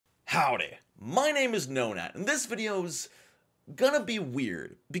Howdy, my name is Nonat, and this video's gonna be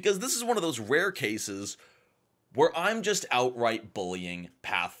weird, because this is one of those rare cases where I'm just outright bullying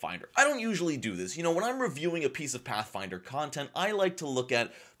Pathfinder. I don't usually do this. You know, when I'm reviewing a piece of Pathfinder content, I like to look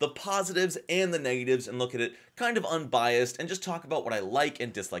at the positives and the negatives and look at it kind of unbiased and just talk about what I like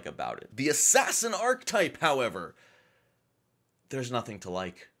and dislike about it. The assassin archetype, however, there's nothing to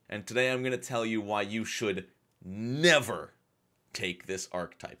like. And today I'm gonna tell you why you should never take this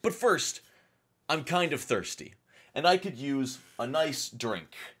archetype. But first, I'm kind of thirsty, and I could use a nice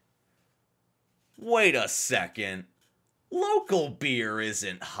drink. Wait a second. Local beer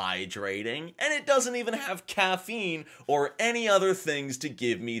isn't hydrating, and it doesn't even have caffeine or any other things to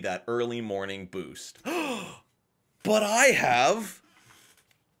give me that early morning boost. But I have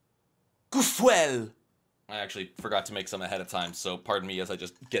Guswell. I actually forgot to make some ahead of time, so pardon me as I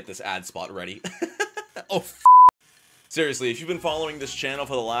just get this ad spot ready. Oh, seriously, if you've been following this channel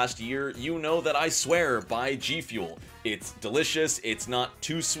for the last year, you know that I swear by G Fuel. It's delicious, it's not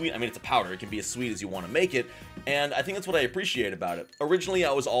too sweet. I mean, it's a powder, it can be as sweet as you want to make it, and I think that's what I appreciate about it. Originally,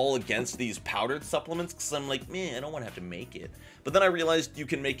 I was all against these powdered supplements, because I'm like, man, I don't want to have to make it. But then I realized you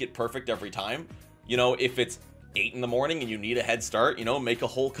can make it perfect every time. You know, if it's 8 in the morning and you need a head start, you know, make a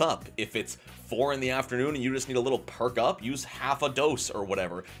whole cup. If it's 4 in the afternoon and you just need a little perk up, use half a dose or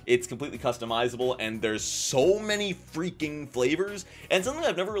whatever. It's completely customizable, and there's so many freaking flavors. And something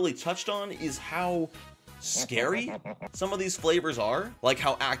I've never really touched on is how scary some of these flavors are, like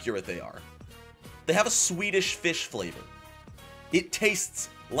how accurate they are. They have a Swedish fish flavor. It tastes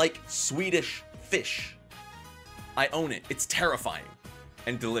like Swedish fish. I own it. It's terrifying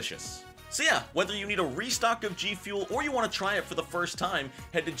and delicious. So yeah, whether you need a restock of G Fuel or you want to try it for the first time,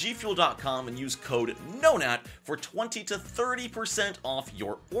 head to gfuel.com and use code NONAT for 20 to 30% off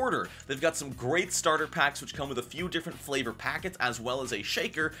your order. They've got some great starter packs which come with a few different flavor packets as well as a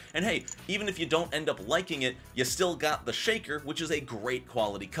shaker, and hey, even if you don't end up liking it, you still got the shaker, which is a great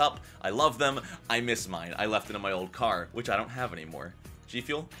quality cup. I love them. I miss mine. I left it in my old car, which I don't have anymore. G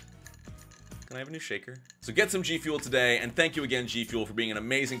Fuel? Can I have a new shaker? So get some G Fuel today, and thank you again, G Fuel, for being an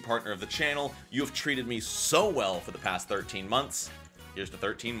amazing partner of the channel. You have treated me so well for the past 13 months. Here's to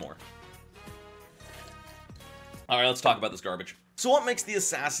 13 more. Alright, let's talk about this garbage. So what makes the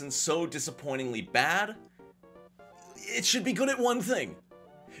assassin so disappointingly bad? It should be good at one thing.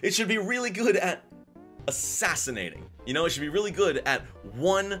 It should be really good at assassinating. You know, it should be really good at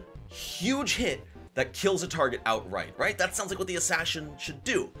one huge hit that kills a target outright, right? That sounds like what the assassin should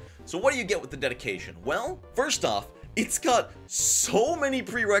do. So what do you get with the dedication? Well, first off, it's got so many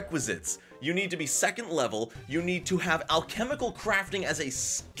prerequisites. You need to be 2nd level, you need to have alchemical crafting as a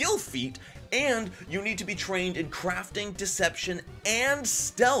skill feat, and you need to be trained in crafting, deception, and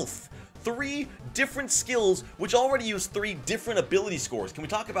stealth. 3 different skills which already use 3 different ability scores. Can we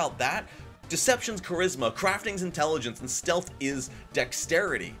talk about that? Deception's charisma, crafting's intelligence, and stealth is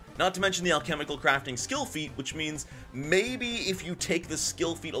dexterity. Not to mention the alchemical crafting skill feat, which means maybe if you take the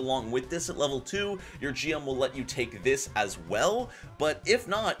skill feat along with this at level 2, your GM will let you take this as well. But if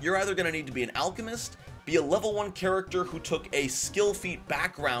not, you're either going to need to be an alchemist, be a level 1 character who took a skill feat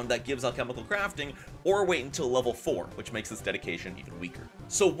background that gives alchemical crafting, or wait until level 4, which makes this dedication even weaker.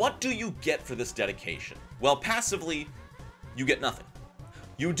 So what do you get for this dedication? Well, passively, you get nothing.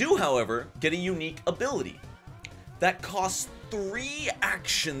 You do, however, get a unique ability that costs 3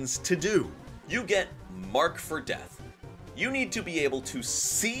 actions to do. You get Mark for Death. You need to be able to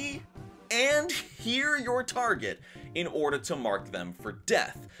see and hear your target in order to mark them for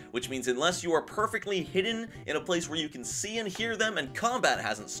death, which means unless you are perfectly hidden in a place where you can see and hear them and combat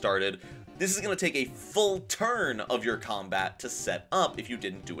hasn't started, this is going to take a full turn of your combat to set up if you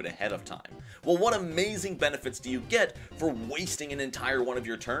didn't do it ahead of time. Well, what amazing benefits do you get for wasting an entire one of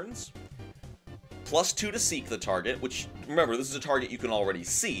your turns? +2 to seek the target, which, remember, this is a target you can already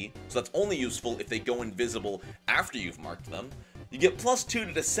see, so that's only useful if they go invisible after you've marked them. You get +2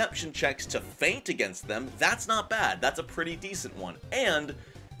 to deception checks to feint against them. That's not bad. That's a pretty decent one. And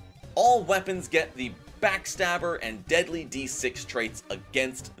all weapons get the Backstabber and Deadly D6 traits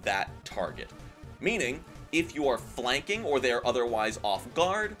against that target. Meaning, if you are flanking or they are otherwise off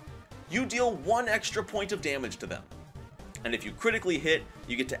guard, you deal 1 extra point of damage to them. And if you critically hit,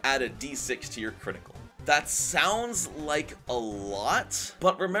 you get to add a D6 to your critical. That sounds like a lot,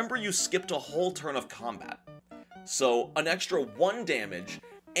 but remember you skipped a whole turn of combat. So an extra 1 damage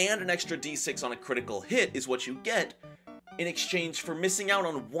and an extra D6 on a critical hit is what you get in exchange for missing out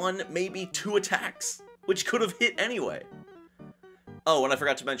on 1, maybe 2 attacks, which could have hit anyway. Oh, and I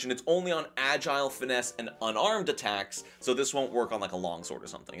forgot to mention, it's only on agile, finesse, and unarmed attacks, so this won't work on like a longsword or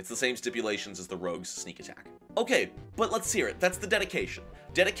something. It's the same stipulations as the rogue's sneak attack. Okay, but let's hear it. That's the dedication.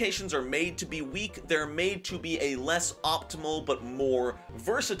 Dedications are made to be weak. They're made to be a less optimal but more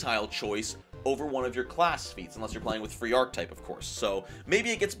versatile choice over one of your class feats, unless you're playing with free archetype, of course. So maybe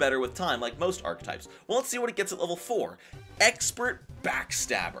it gets better with time, like most archetypes. Well, let's see what it gets at level 4. Expert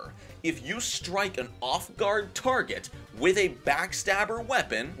Backstabber. If you strike an off-guard target with a backstabber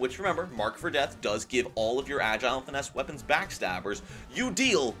weapon, which remember, Mark for Death does give all of your agile and finesse weapons backstabbers, you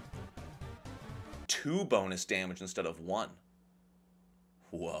deal 2 bonus damage instead of 1.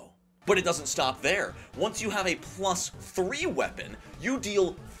 Whoa. But it doesn't stop there. Once you have a +3 weapon, you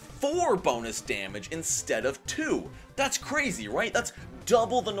deal 4 bonus damage instead of 2. That's crazy, right? That's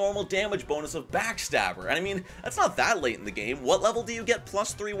double the normal damage bonus of Backstabber. And I mean, that's not that late in the game. What level do you get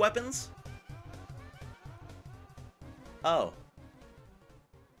 +3 weapons? Oh.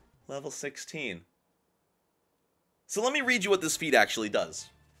 Level 16. So let me read you what this feat actually does.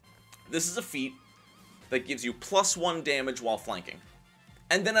 This is a feat that gives you +1 damage while flanking.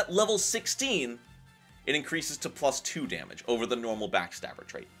 And then at level 16, it increases to +2 damage over the normal Backstabber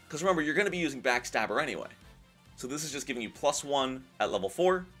trait. Because remember, you're going to be using Backstabber anyway. So this is just giving you +1 at level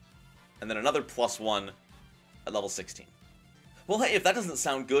 4, and then another +1 at level 16. Well, hey, if that doesn't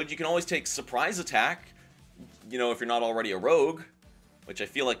sound good, you can always take Surprise Attack, you know, if you're not already a rogue, which I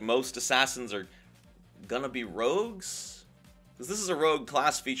feel like most assassins are gonna be rogues. Because this is a rogue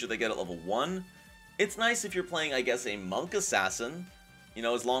class feature they get at level 1. It's nice if you're playing, I guess, a monk assassin. You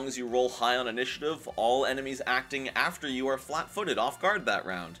know, as long as you roll high on initiative, all enemies acting after you are flat-footed off guard that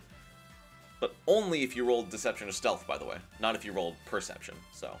round. But only if you rolled Deception or Stealth, by the way. Not if you rolled Perception,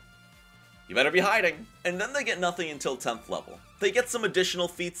 so you better be hiding. And then they get nothing until 10th level. They get some additional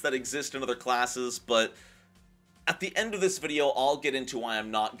feats that exist in other classes, but at the end of this video, I'll get into why I'm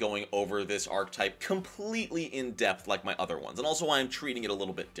not going over this archetype completely in depth like my other ones, and also why I'm treating it a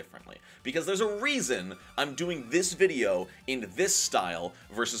little bit differently. Because there's a reason I'm doing this video in this style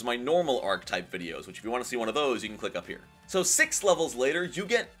versus my normal archetype videos, which if you want to see one of those, you can click up here. So 6 levels later, you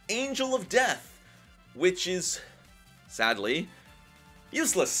get Angel of Death, which is, sadly,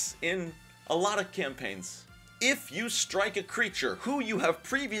 useless in a lot of campaigns. If you strike a creature who you have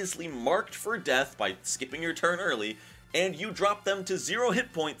previously marked for death by skipping your turn early, and you drop them to 0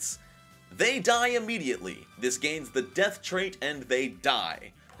 hit points, they die immediately. This gains the death trait and they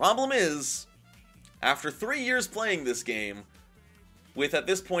die. Problem is, after 3 years playing this game, with at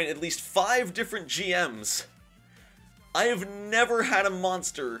this point at least 5 different GMs, I have never had a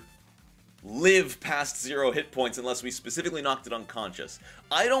monster live past 0 hit points unless we specifically knocked it unconscious.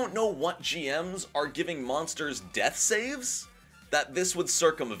 I don't know what GMs are giving monsters death saves that this would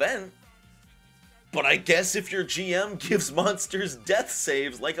circumvent, but I guess if your GM gives monsters death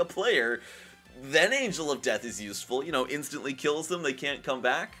saves like a player, then Angel of Death is useful. You know, instantly kills them, they can't come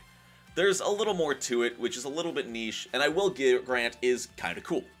back. There's a little more to it, which is a little bit niche, and I will grant is kinda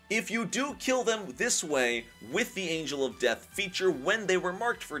cool. If you do kill them this way with the Angel of Death feature when they were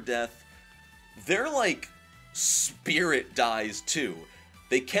marked for death, they're like spirit dies too.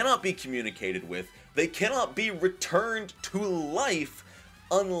 They cannot be communicated with, they cannot be returned to life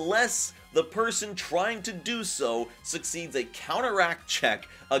unless the person trying to do so succeeds a counteract check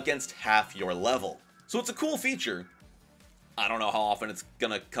against half your level. So it's a cool feature. I don't know how often it's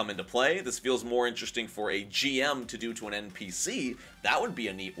gonna come into play. This feels more interesting for a GM to do to an NPC. That would be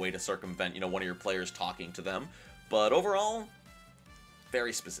a neat way to circumvent, you know, one of your players talking to them. But overall,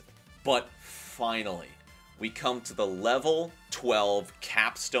 very specific. But finally, we come to the level 12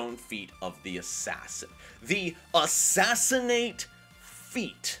 capstone feat of the Assassin. The Assassinate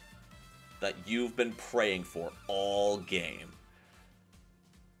feat that you've been praying for all game.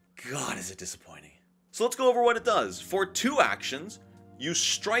 God, is it disappointing. So let's go over what it does. For 2 actions, you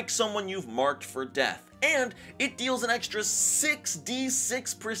strike someone you've marked for death, and it deals an extra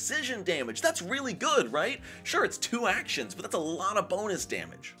 6d6 precision damage. That's really good, right? Sure, it's 2 actions, but that's a lot of bonus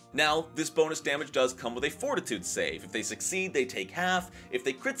damage. Now, this bonus damage does come with a Fortitude save. If they succeed, they take half. If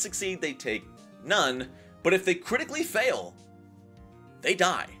they crit succeed, they take none. But if they critically fail, they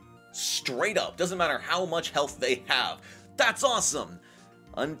die. Straight up. Doesn't matter how much health they have. That's awesome!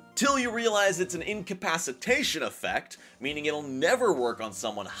 Until you realize it's an incapacitation effect, meaning it'll never work on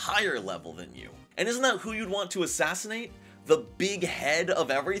someone higher level than you. And isn't that who you'd want to assassinate? The big head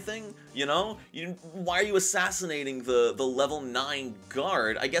of everything, you know? Why are you assassinating the level 9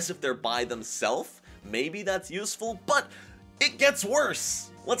 guard? I guess if they're by themselves, maybe that's useful, but it gets worse!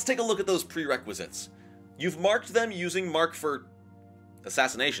 Let's take a look at those prerequisites. You've marked them using mark for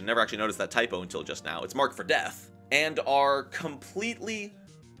assassination. Never actually noticed that typo until just now. It's mark for death. and are completely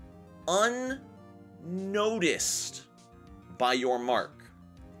unnoticed by your mark.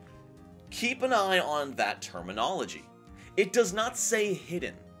 Keep an eye on that terminology. It does not say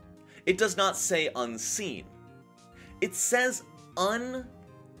hidden. It does not say unseen. It says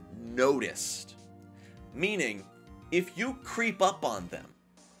unnoticed. Meaning, if you creep up on them,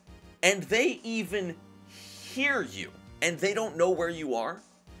 and they even hear you, and they don't know where you are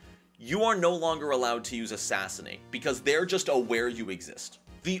no longer allowed to use Assassinate, because they're just aware you exist.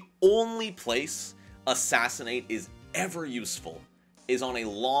 The only place Assassinate is ever useful is on a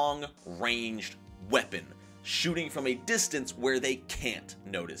long-ranged weapon, shooting from a distance where they can't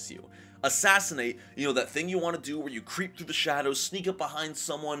notice you. Assassinate, you know, that thing you want to do where you creep through the shadows, sneak up behind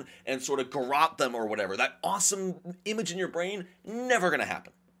someone, and sort of garrote them or whatever. That awesome image in your brain, never gonna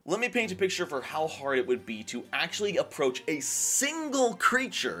happen. Let me paint a picture for how hard it would be to actually approach a single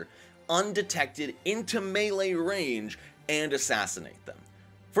creature undetected into melee range and assassinate them.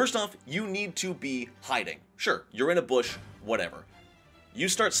 First off, you need to be hiding. Sure, you're in a bush, whatever. You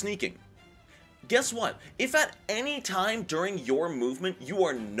start sneaking. Guess what? If at any time during your movement you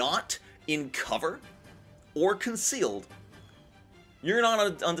are not in cover or concealed, you're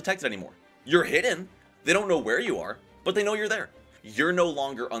not undetected anymore. You're hidden. They don't know where you are, but they know you're there. You're no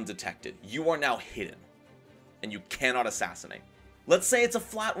longer undetected. You are now hidden, and you cannot assassinate. Let's say it's a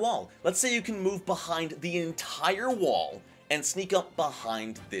flat wall. Let's say you can move behind the entire wall and sneak up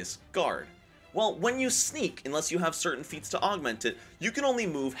behind this guard. Well, when you sneak, unless you have certain feats to augment it, you can only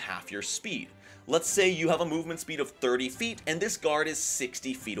move half your speed. Let's say you have a movement speed of 30 feet and this guard is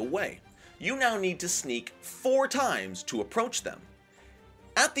 60 feet away. You now need to sneak 4 times to approach them.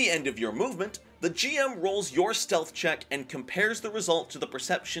 At the end of your movement, the GM rolls your stealth check and compares the result to the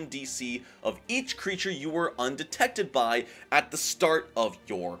perception DC of each creature you were undetected by at the start of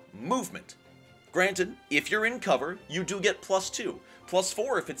your movement. Granted, if you're in cover, you do get +2,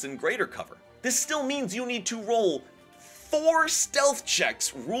 +4 if it's in greater cover. This still means you need to roll 4 stealth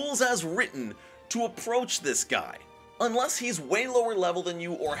checks, rules as written, to approach this guy. Unless he's way lower level than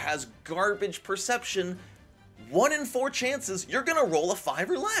you or has garbage perception, 1 in 4 chances you're gonna roll a 5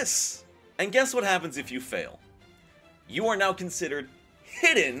 or less. And guess what happens if you fail? You are now considered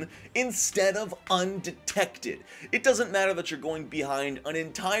hidden instead of undetected. It doesn't matter that you're going behind an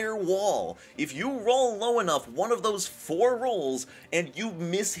entire wall. If you roll low enough, one of those 4 rolls, and you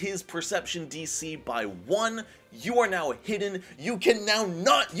miss his perception DC by 1, you are now hidden. You can now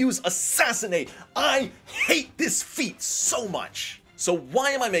not use Assassinate. I hate this feat so much. So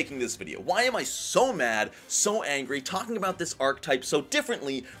why am I making this video? Why am I so mad, so angry, talking about this archetype so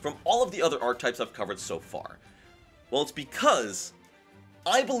differently from all of the other archetypes I've covered so far? Well, it's because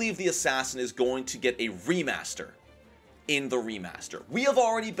I believe the Assassin is going to get a remaster in the remaster. We have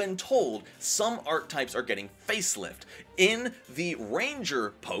already been told some archetypes are getting facelift. In the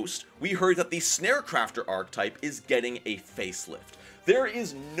Ranger post, we heard that the Snarecrafter archetype is getting a facelift. There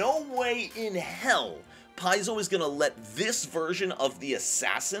is no way in hell Paizo is going to let this version of the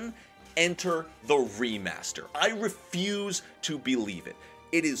Assassin enter the remaster. I refuse to believe it.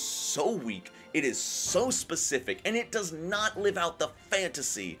 It is so weak, it is so specific, and it does not live out the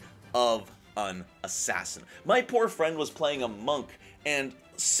fantasy of an assassin. My poor friend was playing a monk, and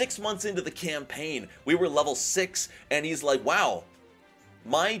 6 months into the campaign, we were level 6, and he's like, wow,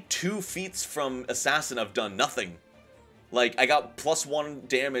 my 2 feats from assassin have done nothing. Like, I got +1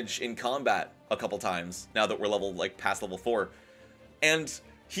 damage in combat a couple times, now that we're level, like, past level 4. And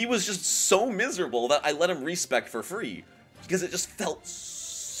he was just so miserable that I let him respec for free, because it just felt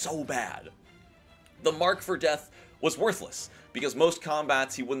so bad. The mark for death was worthless, because most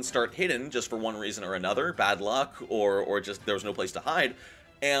combats he wouldn't start hidden just for one reason or another, bad luck, or just there was no place to hide,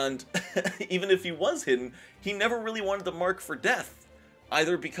 and even if he was hidden, he never really wanted the mark for death,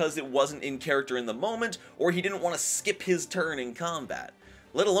 either because it wasn't in character in the moment, or he didn't want to skip his turn in combat.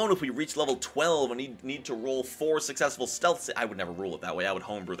 Let alone if we reach level 12 and he'd need to roll 4 successful stealth I would never rule it that way, I would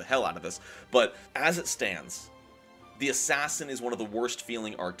homebrew the hell out of this, but as it stands, the Assassin is one of the worst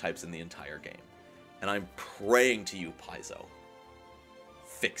feeling archetypes in the entire game. And I'm praying to you, Paizo,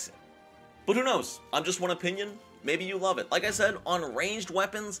 fix it. But who knows? I'm just one opinion. Maybe you love it. Like I said, on ranged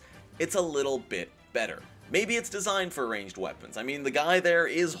weapons, it's a little bit better. Maybe it's designed for ranged weapons. I mean, the guy there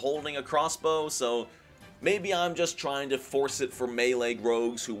is holding a crossbow, so maybe I'm just trying to force it for melee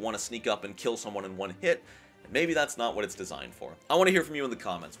rogues who want to sneak up and kill someone in one hit. Maybe that's not what it's designed for. I want to hear from you in the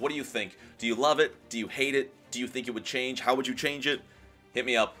comments. What do you think? Do you love it? Do you hate it? Do you think it would change? How would you change it? Hit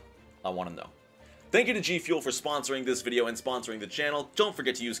me up. I want to know. Thank you to G Fuel for sponsoring this video and sponsoring the channel. Don't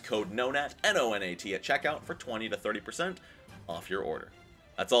forget to use code NONAT, N-O-N-A-T, at checkout for 20 to 30% off your order.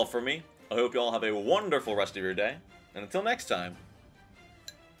 That's all for me. I hope you all have a wonderful rest of your day. And until next time,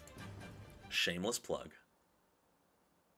 shameless plug.